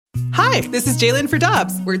Hi, this is Jalen for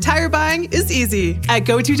Dobbs, where tire buying is easy. At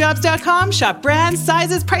GoToDobbs.com, shop brands,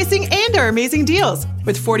 sizes, pricing, and our amazing deals.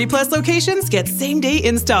 With 40-plus locations, get same-day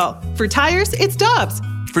install. For tires, it's Dobbs.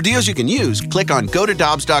 For deals you can use, click on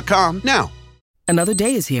GoToDobbs.com now. Another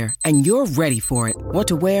day is here, and you're ready for it. What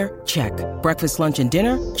to wear? Check. Breakfast, lunch, and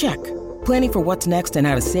dinner? Check. Planning for what's next and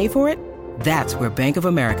how to save for it? That's where Bank of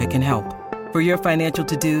America can help. For your financial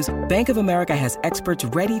to-dos, Bank of America has experts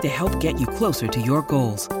ready to help get you closer to your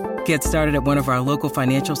goals. Get started at one of our local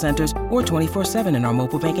financial centers or 24/7 in our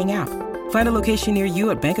mobile banking app. Find a location near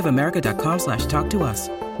you at bankofamerica.com/talktous.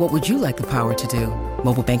 What would you like the power to do?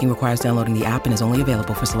 Mobile banking requires downloading the app and is only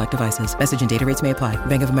available for select devices. Message and data rates may apply.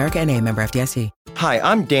 Bank of America N.A., member FDIC. Hi,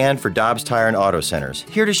 I'm Dan for Dobbs Tire and Auto Centers,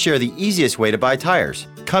 here to share the easiest way to buy tires.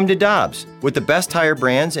 Come to Dobbs. With the best tire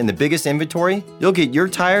brands and the biggest inventory, you'll get your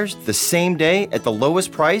tires the same day at the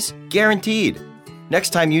lowest price, guaranteed.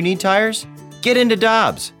 Next time you need tires, get into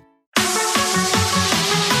Dobbs.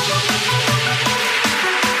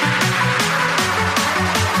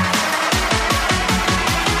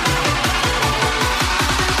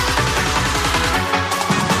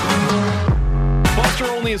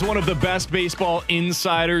 Is one of the best baseball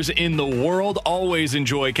insiders in the world. Always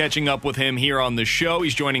enjoy catching up with him here on the show.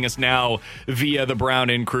 He's joining us now via the Brown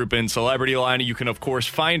and Crouppen Celebrity Line. You can, of course,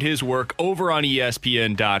 find his work over on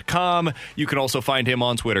ESPN.com. You can also find him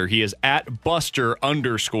on Twitter. He is at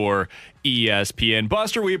Buster_ESPN.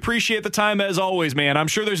 Buster, we appreciate the time as always, man. I'm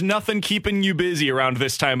sure there's nothing keeping you busy around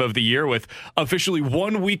this time of the year with officially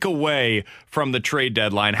 1 week away from the trade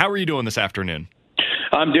deadline. How are you doing this afternoon?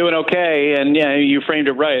 I'm doing okay, and yeah, you framed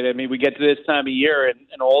it right. I mean, we get to this time of year,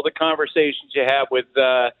 and all the conversations you have with,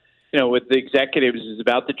 with the executives is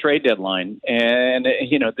about the trade deadline. And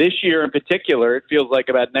this year in particular, it feels like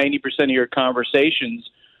about 90% of your conversations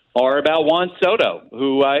are about Juan Soto,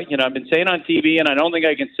 who I've been saying on TV, and I don't think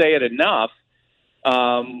I can say it enough.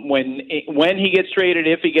 When he gets traded,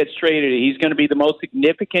 if he gets traded, he's going to be the most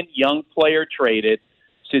significant young player traded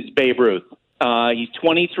since Babe Ruth. He's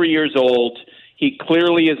 23 years old. He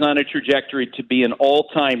clearly is on a trajectory to be an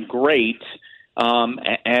all-time great,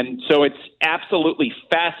 and so it's absolutely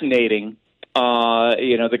fascinating,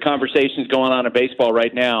 the conversations going on in baseball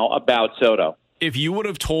right now about Soto. If you would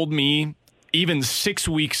have told me even 6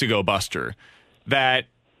 weeks ago, Buster, that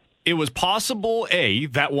it was possible, A,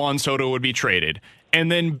 that Juan Soto would be traded, and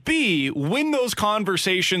then B, when those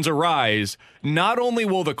conversations arise, not only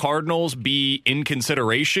will the Cardinals be in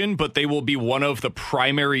consideration, but they will be one of the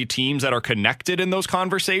primary teams that are connected in those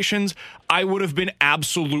conversations, I would have been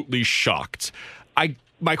absolutely shocked.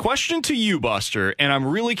 My question to you, Buster, and I'm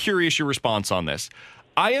really curious your response on this.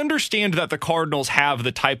 I understand that the Cardinals have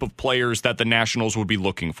the type of players that the Nationals would be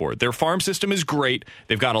looking for. Their farm system is great.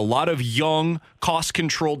 They've got a lot of young,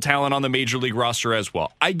 cost-controlled talent on the Major League roster as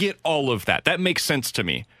well. I get all of that. That makes sense to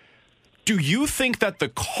me. Do you think that the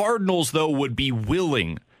Cardinals, though, would be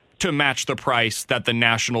willing to match the price that the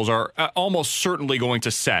Nationals are almost certainly going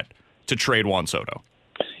to set to trade Juan Soto?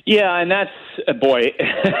 Yeah, and that's, boy,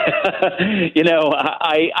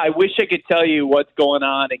 I wish I could tell you what's going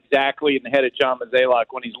on exactly in the head of John Mozeliak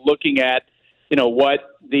when he's looking at,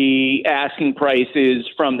 what the asking price is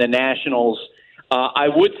from the Nationals. I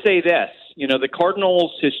would say this, the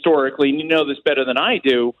Cardinals historically, and you know this better than I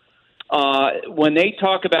do, when they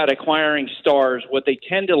talk about acquiring stars, what they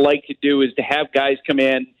tend to like to do is to have guys come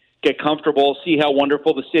in, get comfortable, see how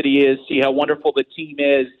wonderful the city is, see how wonderful the team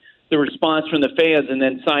is, the response from the fans, and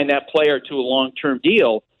then sign that player to a long-term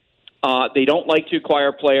deal. They don't like to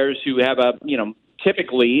acquire players who have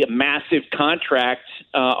typically a massive contract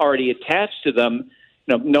already attached to them.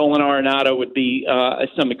 Nolan Arenado would be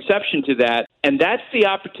some exception to that. And that's the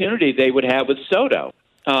opportunity they would have with Soto.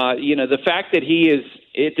 The fact that he is,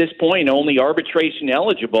 at this point, only arbitration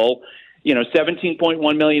eligible,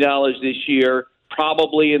 $17.1 million this year,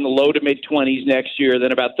 probably in the low to mid-20s next year,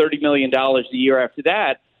 then about $30 million the year after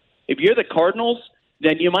that. If you're the Cardinals,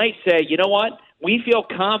 then you might say, you know what, we feel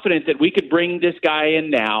confident that we could bring this guy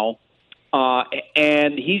in now,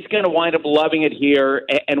 and he's going to wind up loving it here,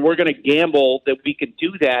 and we're going to gamble that we could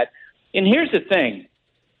do that. And here's the thing.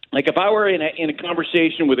 Like if I were in a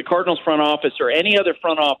conversation with the Cardinals front office or any other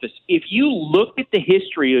front office, if you look at the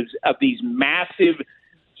history of these massive,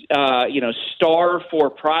 star for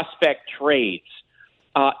prospect trades,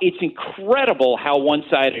 it's incredible how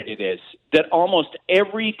one-sided it is, that almost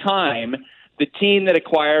every time the team that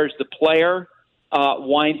acquires the player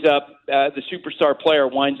winds up, the superstar player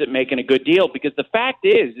winds up making a good deal. Because the fact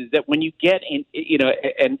is that when you get an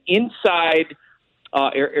inside,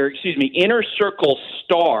 inner circle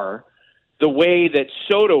star, the way that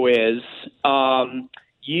Soto is,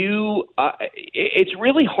 it's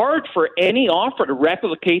really hard for any offer to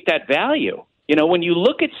replicate that value. When you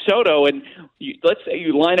look at Soto and let's say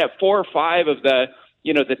you line up 4 or 5 of the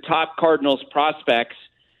top Cardinals prospects,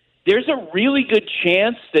 there's a really good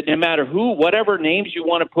chance that no matter whatever names you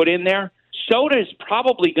want to put in there, Soto is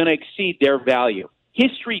probably going to exceed their value.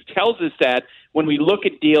 History tells us that when we look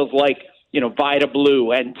at deals like, Vida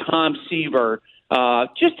Blue and Tom Seaver,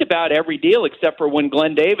 just about every deal except for when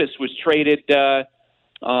Glenn Davis was traded, the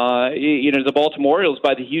Baltimore Orioles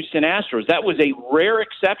by the Houston Astros. That was a rare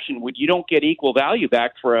exception when you don't get equal value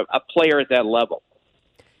back for a player at that level.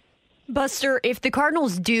 Buster, if the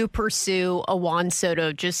Cardinals do pursue a Juan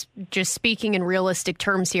Soto, just speaking in realistic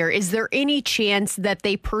terms here, is there any chance that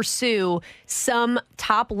they pursue some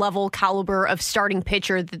top-level caliber of starting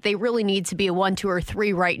pitcher that they really need to be a 1, 2, or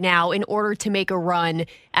 3 right now in order to make a run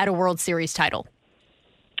at a World Series title?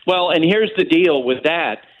 Well, and here's the deal with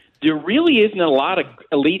that. There really isn't a lot of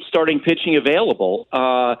elite starting pitching available.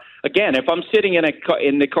 Again, if I'm sitting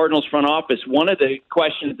in the Cardinals front office, one of the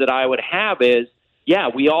questions that I would have is, yeah,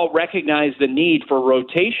 we all recognize the need for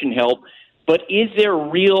rotation help, but is there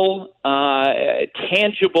real,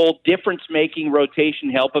 tangible, difference-making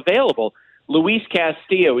rotation help available? Luis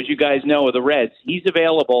Castillo, as you guys know, of the Reds, he's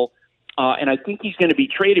available, and I think he's going to be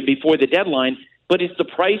traded before the deadline, but is the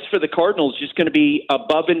price for the Cardinals just going to be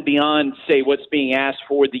above and beyond, say, what's being asked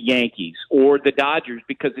for the Yankees or the Dodgers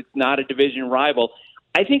because it's not a division rival?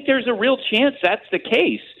 I think there's a real chance that's the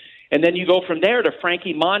case. And then you go from there to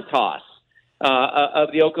Frankie Montas,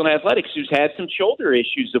 of the Oakland Athletics, who's had some shoulder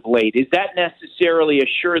issues of late. Is that necessarily a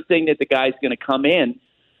sure thing that the guy's going to come in?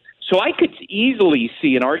 So I could easily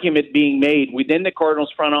see an argument being made within the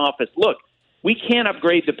Cardinals front office. Look, we can't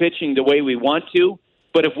upgrade the pitching the way we want to,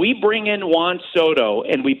 but if we bring in Juan Soto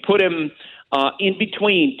and we put him in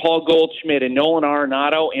between Paul Goldschmidt and Nolan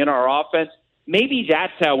Arenado in our offense, maybe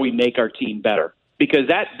that's how we make our team better. Because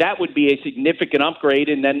that would be a significant upgrade.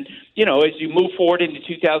 And then, as you move forward into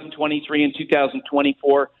 2023 and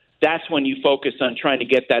 2024, that's when you focus on trying to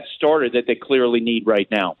get that starter that they clearly need right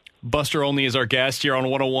now. Buster Olney is our guest here on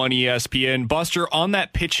 101 ESPN. Buster, on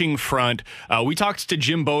that pitching front, we talked to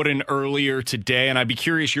Jim Bowden earlier today, and I'd be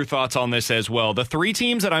curious your thoughts on this as well. The 3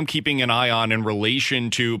 teams that I'm keeping an eye on in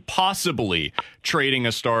relation to possibly trading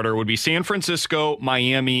a starter would be San Francisco,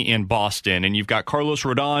 Miami, and Boston. And you've got Carlos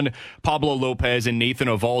Rodon, Pablo Lopez, and Nathan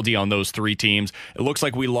Eovaldi on those 3 teams. It looks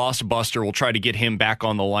like we lost Buster. We'll try to get him back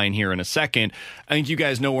on the line here in a second. I think you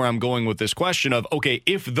guys know where I'm going with this question of, okay,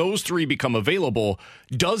 if those 3 become available,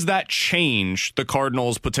 does that change the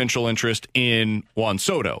Cardinals' potential interest in Juan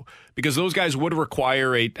Soto? Because those guys would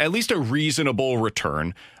require at least a reasonable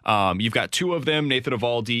return. You've got 2 of them, Nathan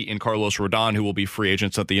Eovaldi and Carlos Rodon, who will be free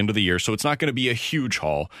agents at the end of the year. So it's not going to be a huge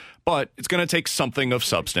haul, but it's going to take something of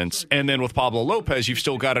substance. And then with Pablo Lopez, you've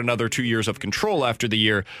still got another 2 years of control after the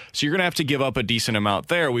year. So you're going to have to give up a decent amount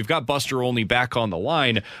there. We've got Buster Olney back on the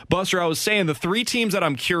line. Buster, I was saying the 3 teams that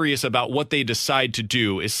I'm curious about what they decide to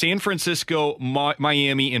do is San Francisco,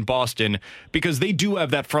 Miami, and Boston, because they do have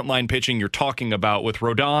that frontline pitching you're talking about with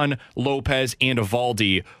Rodon, Lopez, and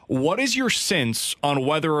Eovaldi. What is your sense on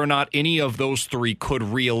whether or not any of those 3 could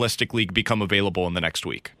realistically become available in the next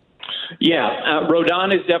week? Yeah,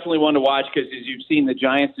 Rodon is definitely one to watch because, as you've seen, the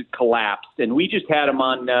Giants have collapsed, and we just had him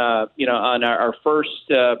on, on our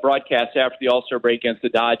first broadcast after the All-Star break against the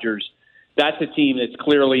Dodgers. That's a team that's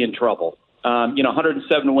clearly in trouble.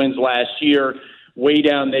 107 wins last year, way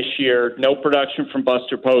down this year. No production from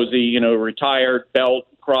Buster Posey. Retired, Belt,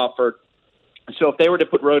 Crawford. So if they were to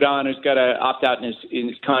put Rodon, who's got to opt out in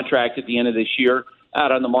his contract at the end of this year,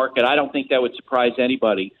 out on the market, I don't think that would surprise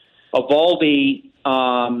anybody. Eovaldi,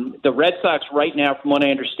 the Red Sox right now, from what I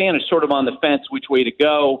understand, are sort of on the fence which way to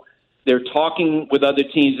go. They're talking with other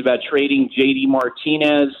teams about trading J.D.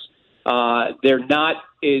 Martinez. They're not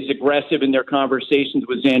as aggressive in their conversations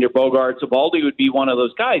with Xander Bogaerts. Eovaldi would be one of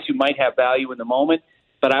those guys who might have value in the moment.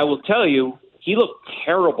 But I will tell you, he looked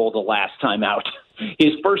terrible the last time out.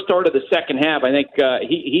 His first start of the second half, I think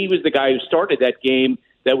he was the guy who started that game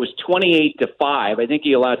that was 28-5. I think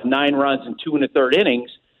he allowed 9 runs in 2 1/3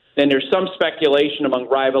 innings. Then there's some speculation among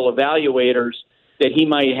rival evaluators that he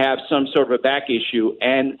might have some sort of a back issue.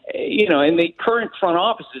 And, in the current front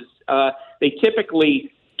offices, they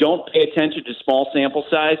typically don't pay attention to small sample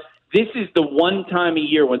size. This is the one time a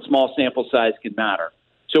year when small sample size can matter.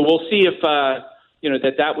 So we'll see if,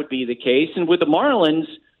 that would be the case. And with the Marlins,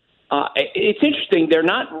 it's interesting. They're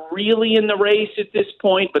not really in the race at this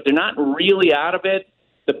point, but they're not really out of it.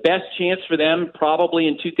 The best chance for them probably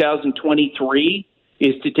in 2023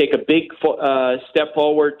 is to take a big step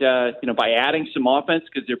forward, by adding some offense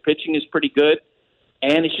because their pitching is pretty good.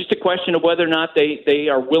 And it's just a question of whether or not they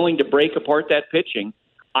are willing to break apart that pitching.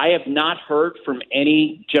 I have not heard from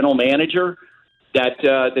any general manager that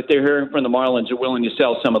they're hearing from the Marlins are willing to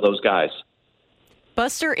sell some of those guys.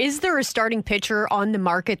 Buster, is there a starting pitcher on the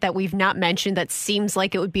market that we've not mentioned that seems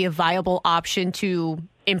like it would be a viable option to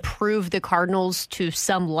improve the Cardinals to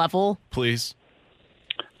some level? Please.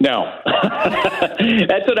 No.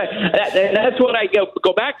 That's what I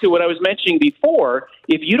go back to what I was mentioning before.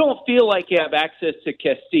 If you don't feel like you have access to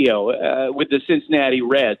Castillo with the Cincinnati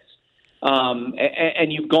Reds,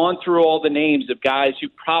 and you've gone through all the names of guys who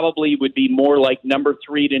probably would be more like number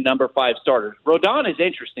 3 to number 5 starters. Rodon is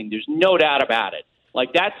interesting. There's no doubt about it.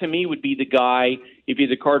 Like that to me would be the guy, if you're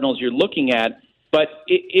the Cardinals, you're looking at. But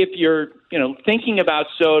if you're thinking about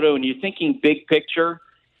Soto and you're thinking big picture,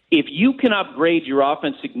 if you can upgrade your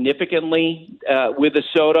offense significantly with a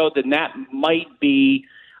Soto, then that might be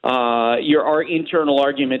our internal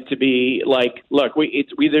argument to be like, look,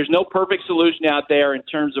 there's no perfect solution out there in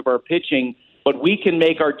terms of our pitching, but we can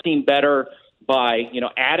make our team better by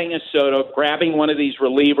adding a Soto, grabbing one of these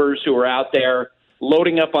relievers who are out there,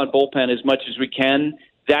 loading up on bullpen as much as we can.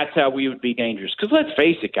 That's how we would be dangerous. Because let's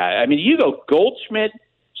face it, guys. I mean, you go Goldschmidt,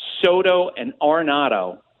 Soto, and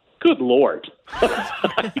Arenado. Good Lord.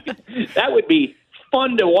 That would be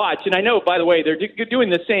fun to watch. And I know, by the way, they're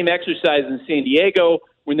doing the same exercise in San Diego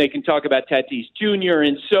when they can talk about Tatis Jr.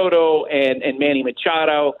 and Soto and Manny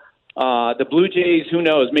Machado. The Blue Jays, who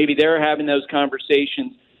knows, maybe they're having those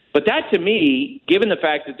conversations. But that, to me, given the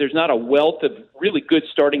fact that there's not a wealth of really good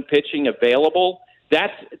starting pitching available,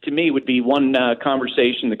 that, to me, would be one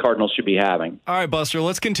conversation the Cardinals should be having. All right, Buster,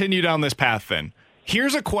 let's continue down this path then.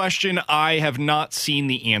 Here's a question I have not seen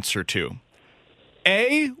the answer to.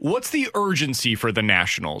 A, what's the urgency for the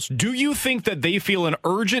Nationals? Do you think that they feel an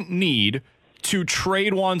urgent need to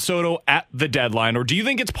trade Juan Soto at the deadline? Or do you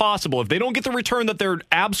think it's possible if they don't get the return that they're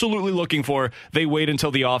absolutely looking for, they wait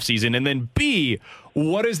until the offseason? And then B,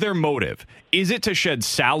 what is their motive? Is it to shed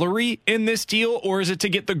salary in this deal, or is it to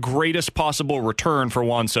get the greatest possible return for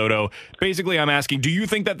Juan Soto? Basically, I'm asking, do you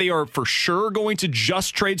think that they are for sure going to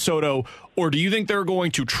just trade Soto, or do you think they're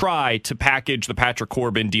going to try to package the Patrick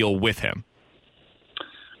Corbin deal with him?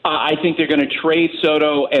 I think they're going to trade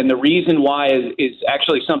Soto, and the reason why is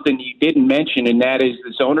actually something you didn't mention, and that is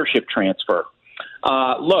this ownership transfer.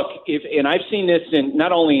 Look, and I've seen this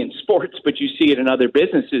not only in sports, but you see it in other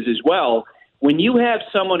businesses as well. When you have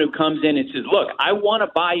someone who comes in and says, look, I want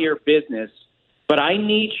to buy your business, but I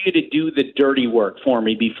need you to do the dirty work for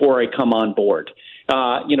me before I come on board.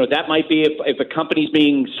 That might be if a company's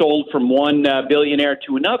being sold from one billionaire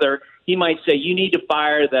to another, he might say, you need to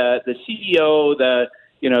fire the CEO,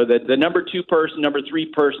 the number 2 person, number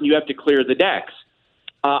 3 person, you have to clear the decks.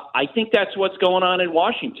 I think that's what's going on in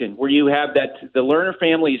Washington, where you have that the Lerner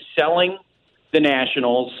family is selling the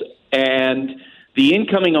Nationals, and the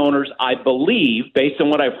incoming owners, I believe, based on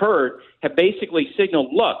what I've heard, have basically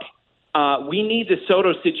signaled, look, we need the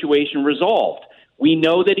Soto situation resolved. We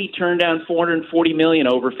know that he turned down $440 million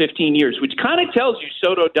over 15 years, which kind of tells you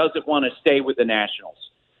Soto doesn't want to stay with the Nationals.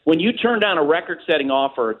 When you turn down a record-setting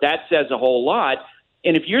offer, that says a whole lot.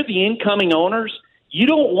 And if you're the incoming owners, you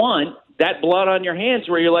don't want that blood on your hands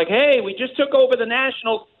where you're like, hey, we just took over the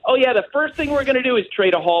Nationals. Oh, yeah, the first thing we're going to do is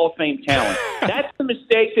trade a Hall of Fame talent. That's the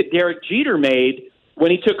mistake that Derek Jeter made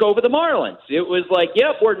when he took over the Marlins. It was like,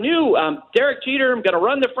 yep, we're new. Derek Jeter, I'm going to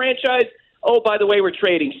run the franchise. Oh, by the way, we're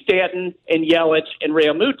trading Stanton and Yelich and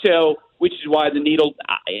Realmuto, which is why the needle,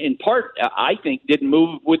 in part, I think, didn't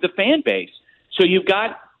move with the fan base. So you've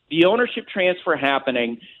got the ownership transfer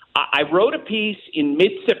happening. I wrote a piece in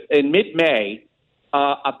mid-May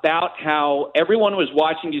about how everyone was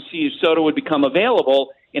watching to see if Soto would become available.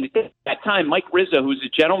 And at that time, Mike Rizzo, who's the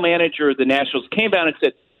general manager of the Nationals, came down and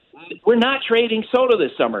said, we're not trading Soto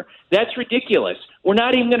this summer. That's ridiculous. We're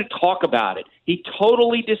not even going to talk about it. He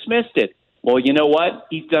totally dismissed it. Well, you know what?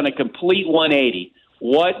 He's done a complete 180.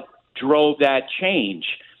 What drove that change?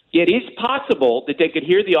 It is possible that they could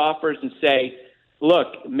hear the offers and say,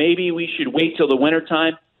 look, maybe we should wait till the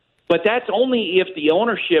wintertime. But that's only if the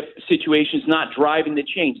ownership situation is not driving the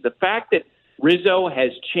change. The fact that Rizzo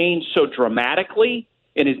has changed so dramatically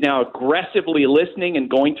and is now aggressively listening and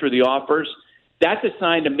going through the offers, that's a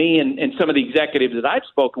sign to me and some of the executives that I've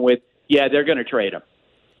spoken with, yeah, they're going to trade him.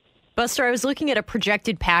 Buster, I was looking at a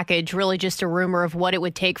projected package, really just a rumor of what it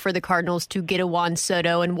would take for the Cardinals to get a Juan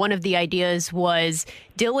Soto, and one of the ideas was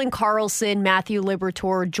Dylan Carlson, Matthew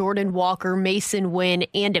Liberatore, Jordan Walker, Mason Wynn,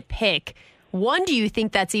 and a pick. One, do you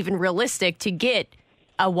think that's even realistic to get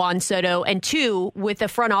a Juan Soto? And two, with a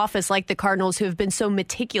front office like the Cardinals who have been so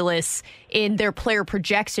meticulous in their player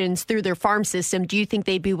projections through their farm system, do you think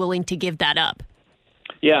they'd be willing to give that up?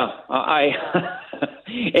 Yeah,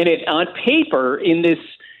 and it on paper in this,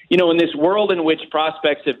 in this world in which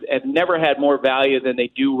prospects have never had more value than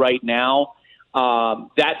they do right now,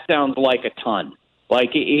 that sounds like a ton.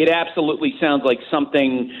 Like it absolutely sounds like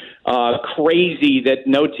something crazy that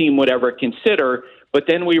no team would ever consider. But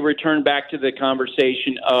then we return back to the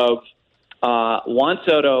conversation of Juan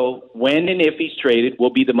Soto, when and if he's traded,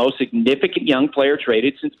 will be the most significant young player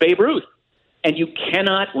traded since Babe Ruth. And you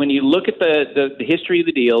cannot, when you look at the history of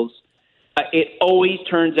the deals, it always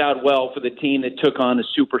turns out well for the team that took on a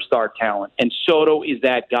superstar talent. And Soto is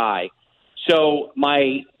that guy. So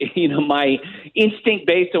my instinct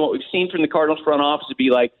based on what we've seen from the Cardinals front office would be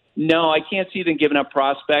like, no, I can't see them giving up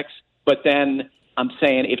prospects. But then I'm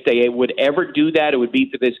saying if they would ever do that, it would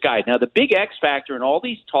be for this guy. Now, the big X factor in all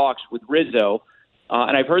these talks with Rizzo,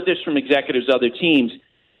 and I've heard this from executives of other teams,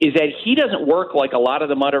 is that he doesn't work like a lot of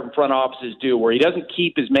the modern front offices do, where he doesn't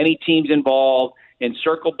keep as many teams involved and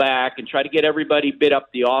circle back and try to get everybody bid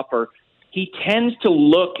up the offer. He tends to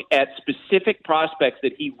look at specific prospects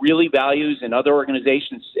that he really values in other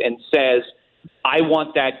organizations and says, I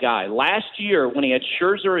want that guy. Last year, when he had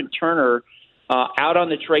Scherzer and Turner out on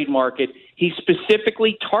the trade market, he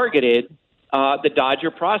specifically targeted the Dodger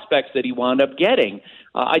prospects that he wound up getting.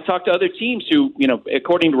 I talked to other teams who,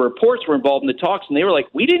 according to reports, were involved in the talks, and they were like,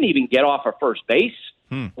 we didn't even get off of first base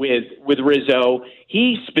with Rizzo.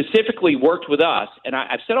 He specifically worked with us, and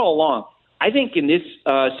I've said all along, I think in this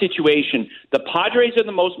situation, the Padres are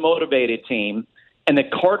the most motivated team, and the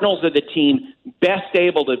Cardinals are the team best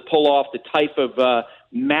able to pull off the type of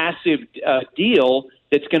massive deal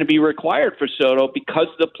that's going to be required for Soto because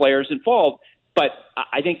of the players involved. But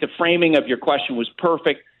I think the framing of your question was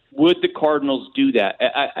perfect. Would the Cardinals do that?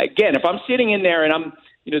 Again, if I'm sitting in there and I'm,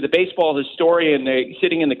 the baseball historian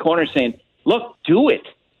sitting in the corner saying, look, do it.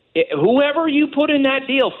 Whoever you put in that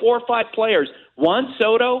deal, 4 or 5 players, Juan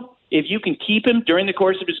Soto, if you can keep him during the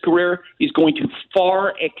course of his career, he's going to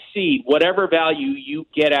far exceed whatever value you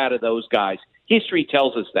get out of those guys. History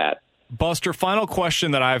tells us that. Buster, final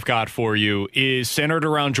question that I've got for you is centered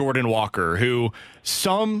around Jordan Walker, who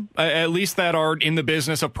some, at least that are in the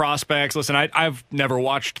business of prospects, listen, I've never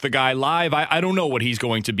watched the guy live. I don't know what he's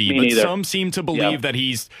going to be, but some seem to believe that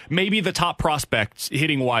he's maybe the top prospect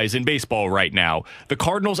hitting-wise in baseball right now. The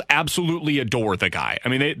Cardinals absolutely adore the guy. I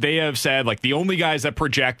mean, they have said, like, the only guys that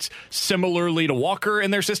project similarly to Walker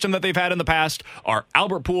in their system that they've had in the past are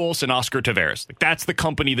Albert Pujols and Oscar Taveras. Like, that's the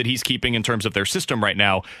company that he's keeping in terms of their system right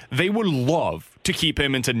now. They would love to keep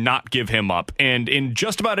him and to not give him up. And in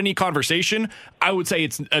just about any conversation, I would say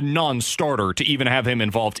it's a non-starter to even have him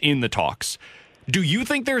involved in the talks. Do you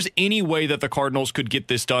think there's any way that the Cardinals could get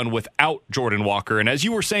this done without Jordan Walker? And as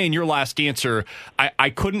you were saying, your last answer, I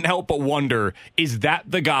couldn't help but wonder, is that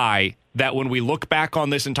the guy that when we look back on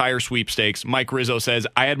this entire sweepstakes, Mike Rizzo says,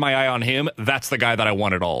 I had my eye on him, that's the guy that I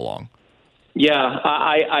wanted all along? Yeah,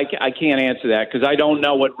 I can't answer that because I don't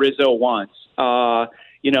know what Rizzo wants.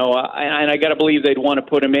 And I got to believe they'd want to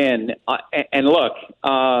put him in. And look,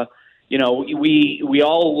 we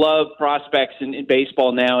all love prospects in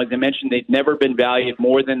baseball now. As I mentioned, they've never been valued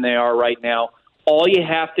more than they are right now. All you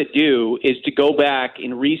have to do is to go back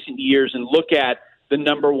in recent years and look at the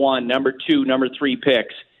number 1, number 2, number 3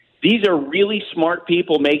 picks. These are really smart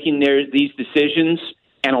people making these decisions,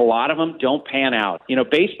 and a lot of them don't pan out.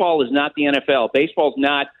 Baseball is not the NFL. Baseball's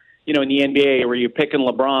not, in the NBA where you're picking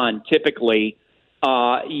LeBron typically.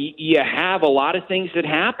 You have a lot of things that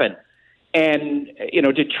happen. And,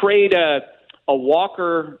 to trade a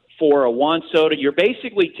Walker for a Juan Soto, you're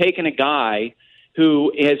basically taking a guy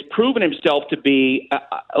who has proven himself to be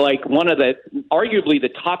like one of arguably the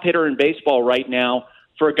top hitter in baseball right now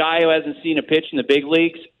for a guy who hasn't seen a pitch in the big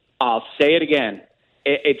leagues. I'll say it again.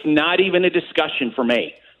 It's not even a discussion for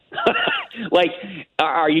me. Like,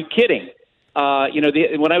 are you kidding?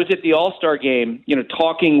 When I was at the All-Star game,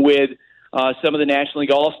 talking with some of the National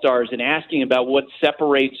League All-Stars and asking about what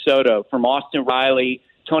separates Soto from Austin Riley,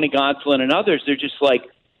 Tony Gonsolin, and others, they're just like,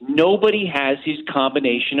 nobody has his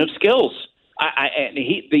combination of skills.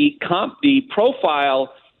 The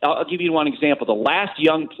profile, I'll give you one example. The last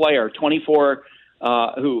young player, 24,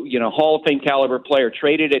 Hall of Fame caliber player,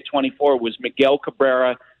 traded at 24 was Miguel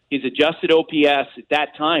Cabrera. His adjusted OPS at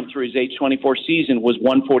that time through his age 24 season was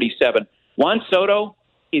 147. Juan Soto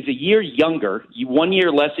is a year younger, 1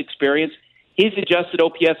 year less experience. His adjusted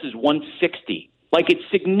OPS is 160. Like, it's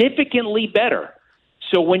significantly better.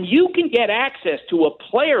 So when you can get access to a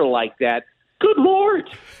player like that, good Lord.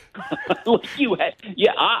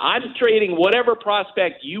 I'm trading whatever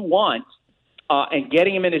prospect you want and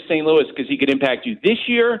getting him into St. Louis because he could impact you this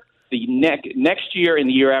year, the next year, and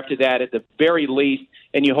the year after that at the very least,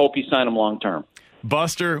 and you hope you sign him long term.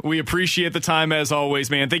 Buster, we appreciate the time as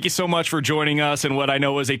always, man. Thank you so much for joining us in what I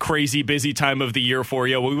know is a crazy busy time of the year for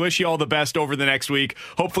you. We wish you all the best over the next week.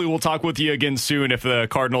 Hopefully we'll talk with you again soon if the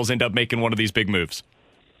Cardinals end up making one of these big moves.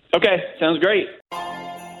 Okay, sounds great.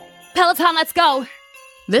 Peloton, let's go.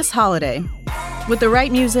 This holiday, with the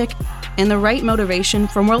right music and the right motivation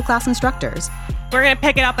from world-class instructors, we're going to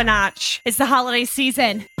pick it up a notch. It's the holiday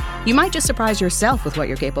season. You might just surprise yourself with what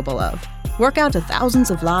you're capable of. Work out to thousands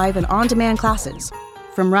of live and on-demand classes,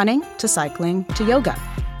 from running to cycling to yoga.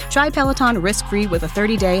 Try Peloton risk-free with a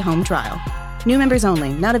 30-day home trial. New members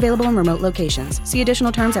only, not available in remote locations. See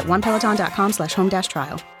additional terms at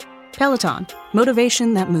onepeloton.com/home-trial. Peloton,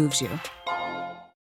 motivation that moves you.